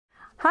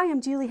Hi,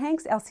 I'm Julie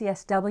Hanks,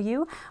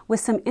 LCSW,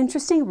 with some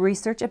interesting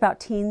research about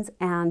teens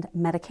and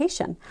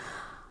medication.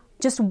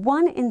 Just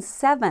 1 in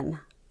 7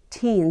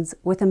 teens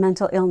with a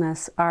mental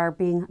illness are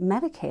being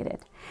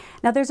medicated.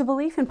 Now, there's a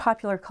belief in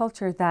popular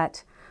culture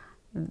that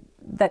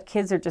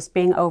kids are just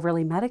being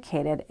overly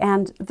medicated,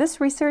 and this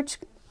research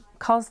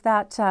calls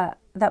that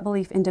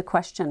belief into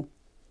question.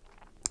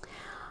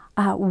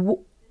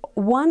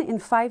 1 in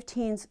 5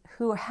 teens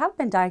who have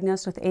been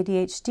diagnosed with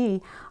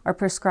ADHD are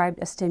prescribed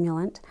a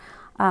stimulant,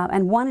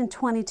 and 1 in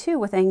 22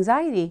 with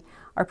anxiety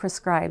are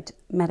prescribed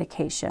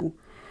medication.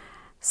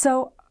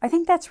 So I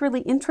think that's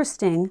really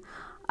interesting,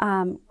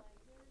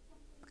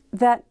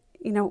 that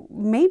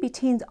maybe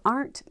teens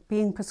aren't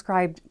being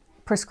prescribed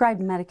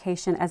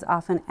medication as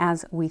often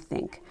as we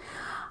think.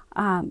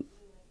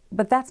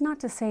 But that's not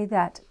to say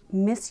that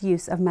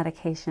misuse of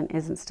medication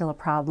isn't still a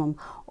problem,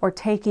 or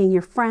taking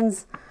your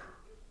friend's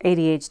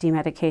ADHD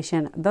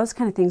medication. Those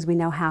kind of things we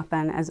know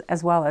happen,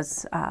 as well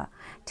as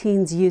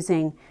teens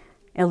using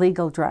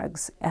illegal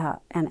drugs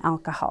and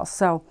alcohol.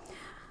 So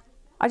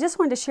I just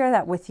wanted to share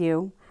that with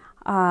you.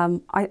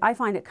 I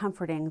find it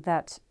comforting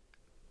that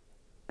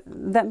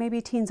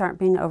maybe teens aren't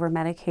being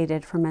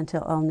over-medicated for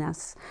mental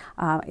illness.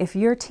 If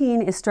your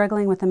teen is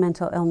struggling with a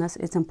mental illness,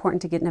 it's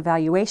important to get an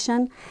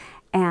evaluation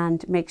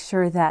and make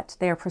sure that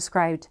they are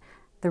prescribed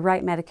the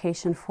right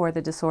medication for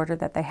the disorder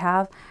that they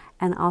have.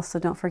 And also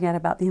don't forget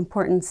about the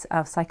importance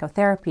of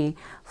psychotherapy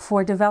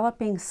for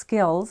developing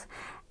skills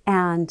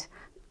and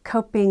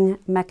coping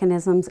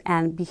mechanisms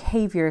and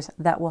behaviors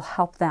that will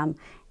help them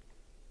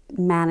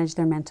manage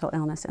their mental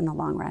illness in the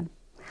long run.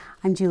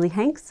 I'm Julie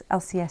Hanks,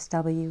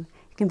 LCSW. You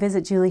can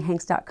visit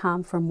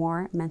juliehanks.com for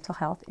more mental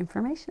health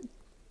information.